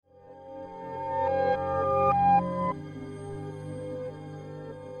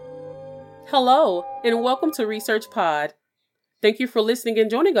Hello, and welcome to Research Pod. Thank you for listening and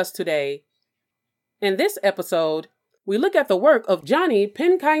joining us today. In this episode, we look at the work of Johnny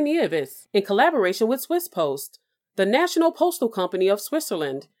Penkainiavis in collaboration with Swisspost, the National Postal Company of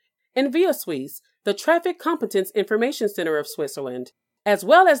Switzerland, and Via Suisse, the Traffic Competence Information Center of Switzerland, as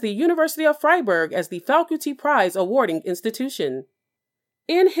well as the University of Freiburg as the Faculty Prize awarding institution.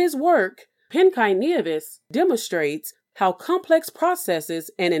 In his work, Penkainiavis demonstrates how complex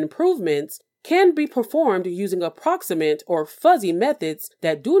processes and improvements can be performed using approximate or fuzzy methods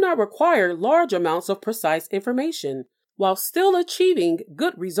that do not require large amounts of precise information, while still achieving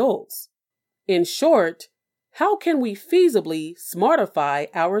good results. In short, how can we feasibly smartify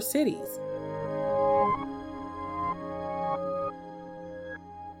our cities?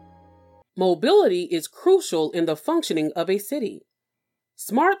 Mobility is crucial in the functioning of a city.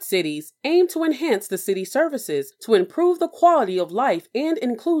 Smart cities aim to enhance the city services to improve the quality of life and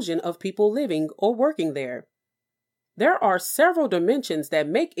inclusion of people living or working there. There are several dimensions that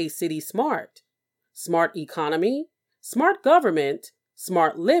make a city smart: smart economy, smart government,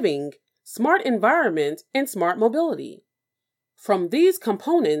 smart living, smart environment, and smart mobility. From these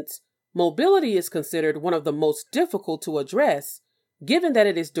components, mobility is considered one of the most difficult to address, given that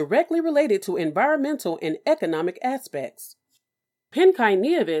it is directly related to environmental and economic aspects.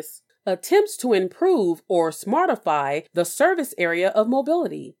 Penkainiavis attempts to improve or smartify the service area of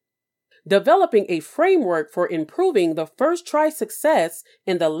mobility, developing a framework for improving the first-try success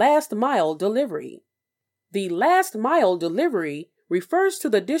in the last-mile delivery. The last-mile delivery refers to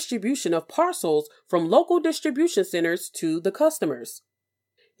the distribution of parcels from local distribution centers to the customers.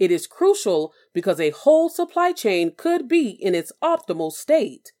 It is crucial because a whole supply chain could be in its optimal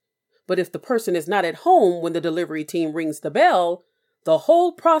state, but if the person is not at home when the delivery team rings the bell, the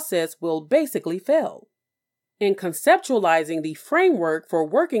whole process will basically fail. In conceptualizing the framework for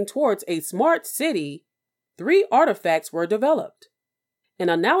working towards a smart city, 3 artifacts were developed: an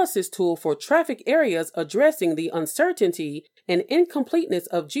analysis tool for traffic areas addressing the uncertainty and incompleteness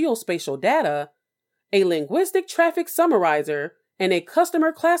of geospatial data, a linguistic traffic summarizer, and a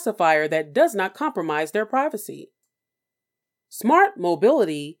customer classifier that does not compromise their privacy. Smart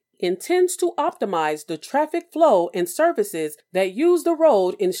mobility intends to optimize the traffic flow and services that use the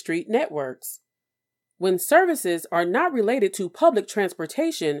road in street networks. When services are not related to public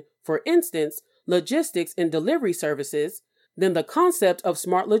transportation, for instance, logistics and delivery services, then the concept of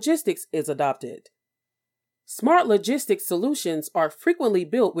smart logistics is adopted. Smart logistics solutions are frequently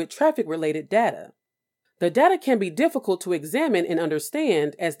built with traffic-related data. The data can be difficult to examine and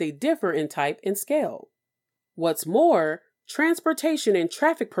understand as they differ in type and scale. What's more, transportation and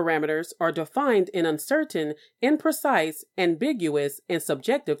traffic parameters are defined in uncertain, imprecise, ambiguous, and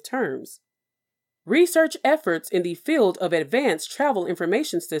subjective terms. Research efforts in the field of advanced travel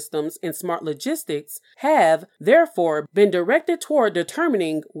information systems and smart logistics have, therefore, been directed toward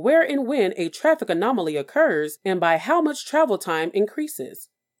determining where and when a traffic anomaly occurs and by how much travel time increases.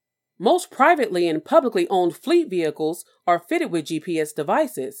 Most privately and publicly owned fleet vehicles are fitted with GPS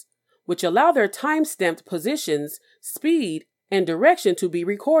devices, which allow their time-stamped positions, speed, and direction to be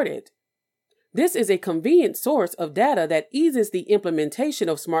recorded. This is a convenient source of data that eases the implementation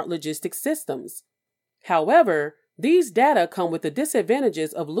of smart logistics systems. However, these data come with the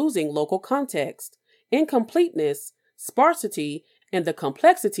disadvantages of losing local context, incompleteness, sparsity, and the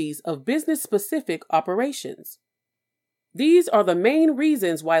complexities of business-specific operations. These are the main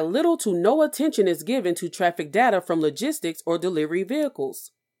reasons why little to no attention is given to traffic data from logistics or delivery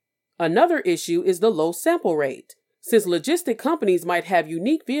vehicles. Another issue is the low sample rate, since logistic companies might have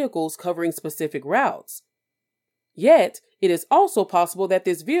unique vehicles covering specific routes. Yet, it is also possible that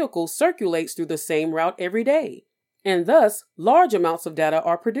this vehicle circulates through the same route every day, and thus large amounts of data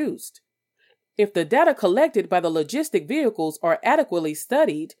are produced. If the data collected by the logistic vehicles are adequately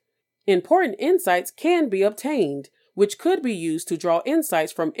studied, important insights can be obtained, which could be used to draw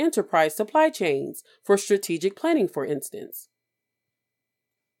insights from enterprise supply chains for strategic planning, for instance.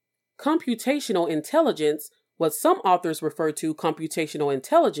 Computational intelligence, what some authors refer to computational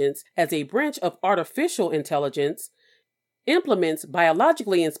intelligence as a branch of artificial intelligence, implements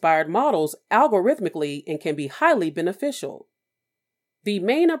biologically inspired models algorithmically and can be highly beneficial. The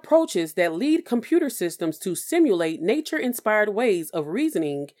main approaches that lead computer systems to simulate nature-inspired ways of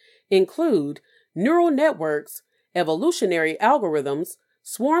reasoning include neural networks, evolutionary algorithms,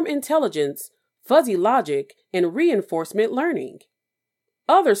 swarm intelligence, fuzzy logic, and reinforcement learning.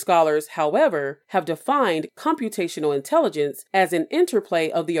 Other scholars, however, have defined computational intelligence as an interplay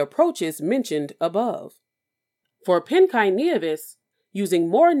of the approaches mentioned above. For Penkainiavis, Using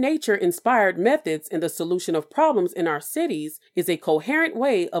more nature-inspired methods in the solution of problems in our cities is a coherent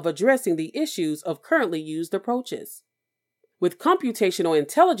way of addressing the issues of currently used approaches. With computational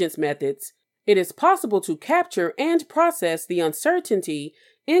intelligence methods, it is possible to capture and process the uncertainty,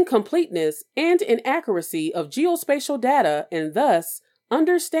 incompleteness, and inaccuracy of geospatial data and thus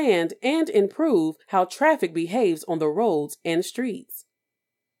understand and improve how traffic behaves on the roads and streets.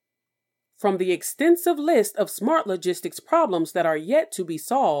 From the extensive list of smart logistics problems that are yet to be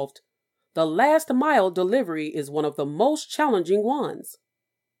solved, the last mile delivery is one of the most challenging ones.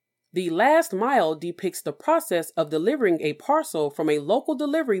 The last mile depicts the process of delivering a parcel from a local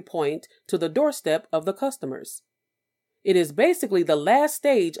delivery point to the doorstep of the customers. It is basically the last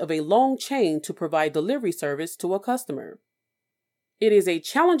stage of a long chain to provide delivery service to a customer. It is a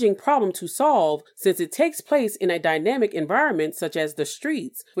challenging problem to solve since it takes place in a dynamic environment such as the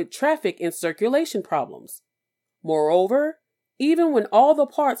streets with traffic and circulation problems. Moreover, even when all the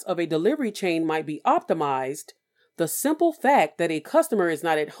parts of a delivery chain might be optimized, the simple fact that a customer is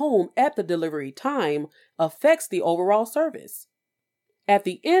not at home at the delivery time affects the overall service. At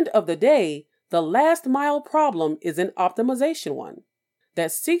the end of the day, the last mile problem is an optimization one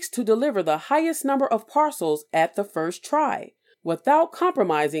that seeks to deliver the highest number of parcels at the first try, without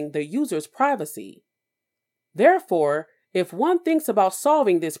compromising the user's privacy. Therefore, if one thinks about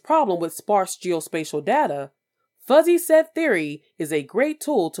solving this problem with sparse geospatial data, fuzzy set theory is a great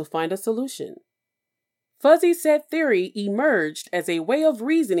tool to find a solution. Fuzzy set theory emerged as a way of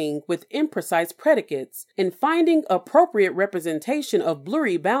reasoning with imprecise predicates and finding appropriate representation of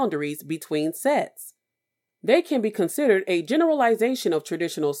blurry boundaries between sets. They can be considered a generalization of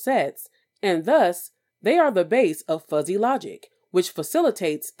traditional sets, and thus they are the base of fuzzy logic, which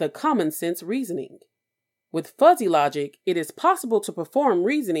facilitates the common sense reasoning. With fuzzy logic, it is possible to perform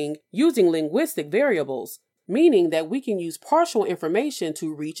reasoning using linguistic variables, meaning that we can use partial information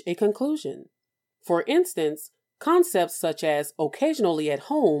to reach a conclusion. For instance, concepts such as occasionally at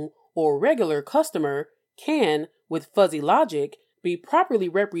home or regular customer can, with fuzzy logic, be properly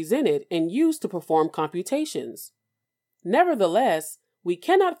represented and used to perform computations. Nevertheless, we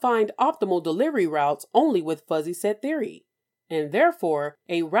cannot find optimal delivery routes only with fuzzy set theory, and therefore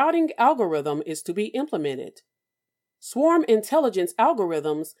a routing algorithm is to be implemented. Swarm intelligence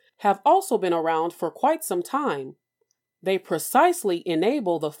algorithms have also been around for quite some time. They precisely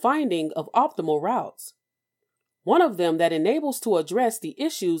enable the finding of optimal routes. One of them that enables to address the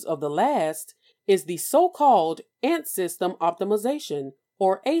issues of the last is the so-called ant system optimization,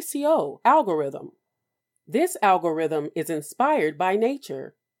 or ACO, algorithm. This algorithm is inspired by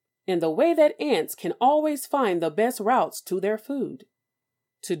nature, in the way that ants can always find the best routes to their food.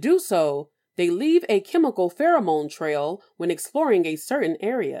 To do so, they leave a chemical pheromone trail when exploring a certain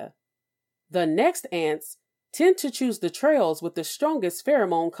area. The next ants tend to choose the trails with the strongest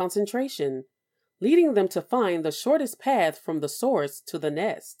pheromone concentration, leading them to find the shortest path from the source to the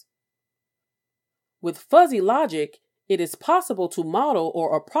nest. With fuzzy logic, it is possible to model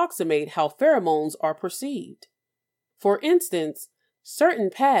or approximate how pheromones are perceived. For instance, certain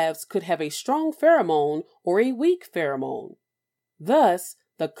paths could have a strong pheromone or a weak pheromone. Thus,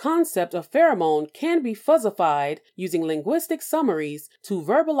 the concept of pheromone can be fuzzified using linguistic summaries to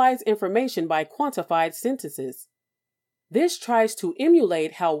verbalize information by quantified synthesis. This tries to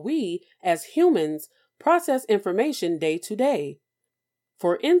emulate how we, as humans, process information day to day.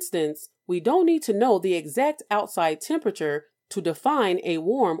 For instance, we don't need to know the exact outside temperature to define a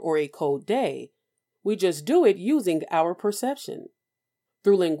warm or a cold day. We just do it using our perception.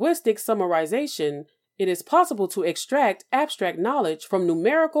 Through linguistic summarization, it is possible to extract abstract knowledge from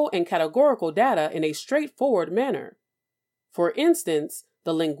numerical and categorical data in a straightforward manner. For instance,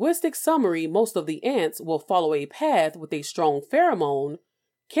 the linguistic summary most of the ants will follow a path with a strong pheromone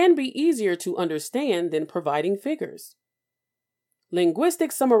can be easier to understand than providing figures.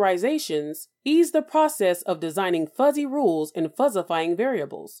 Linguistic summarizations ease the process of designing fuzzy rules and fuzzifying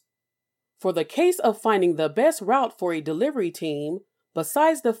variables. For the case of finding the best route for a delivery team,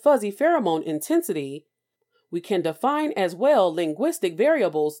 besides the fuzzy pheromone intensity, we can define as well linguistic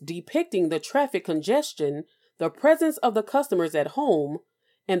variables depicting the traffic congestion, the presence of the customers at home,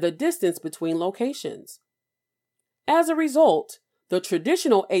 and the distance between locations. As a result, the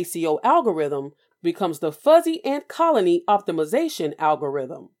traditional ACO algorithm becomes the fuzzy ant colony optimization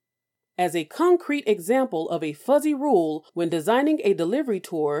algorithm. As a concrete example of a fuzzy rule when designing a delivery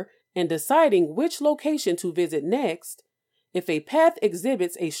tour and deciding which location to visit next, if a path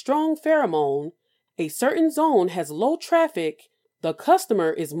exhibits a strong pheromone, a certain zone has low traffic, the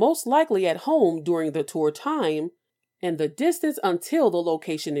customer is most likely at home during the tour time, and the distance until the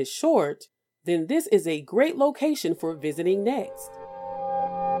location is short, then this is a great location for visiting next.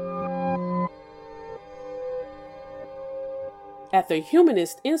 At the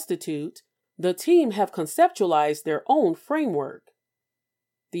Humanist Institute, the team have conceptualized their own framework.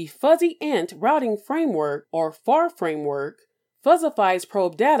 The Fuzzy Ant Routing Framework, or FAR framework, fuzzifies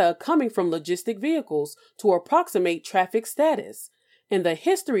probe data coming from logistic vehicles to approximate traffic status and the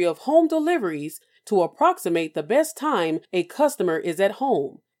history of home deliveries to approximate the best time a customer is at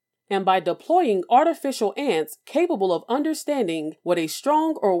home. And by deploying artificial ants capable of understanding what a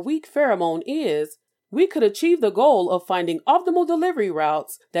strong or weak pheromone is, we could achieve the goal of finding optimal delivery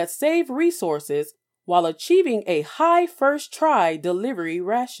routes that save resources while achieving a high first try delivery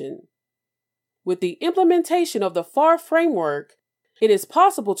ration. With the implementation of the FAR framework, it is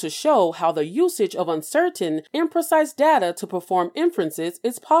possible to show how the usage of uncertain, imprecise data to perform inferences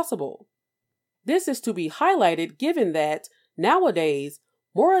is possible. This is to be highlighted given that, nowadays,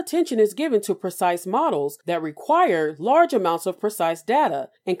 more attention is given to precise models that require large amounts of precise data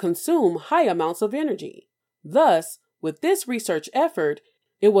and consume high amounts of energy. Thus, with this research effort,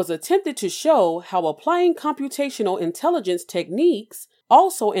 it was attempted to show how applying computational intelligence techniques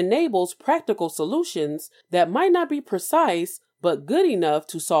also enables practical solutions that might not be precise but good enough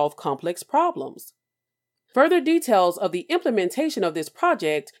to solve complex problems. Further details of the implementation of this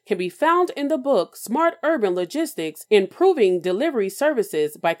project can be found in the book Smart Urban Logistics: Improving Delivery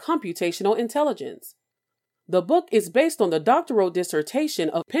Services by Computational Intelligence. The book is based on the doctoral dissertation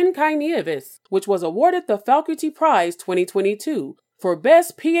of Penkanievis, which was awarded the Faculty Prize 2022 for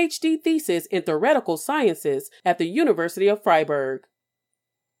Best PhD Thesis in Theoretical Sciences at the University of Freiburg.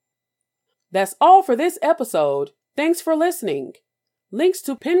 That's all for this episode. Thanks for listening. Links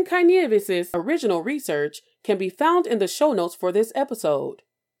to Penkanievis' original research can be found in the show notes for this episode.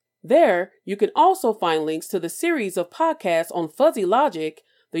 There, you can also find links to the series of podcasts on fuzzy logic,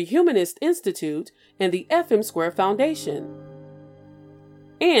 the Humanist Institute, and the FM Square Foundation.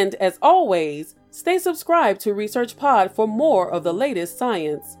 And as always, stay subscribed to Research Pod for more of the latest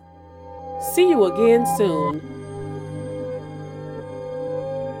science. See you again soon.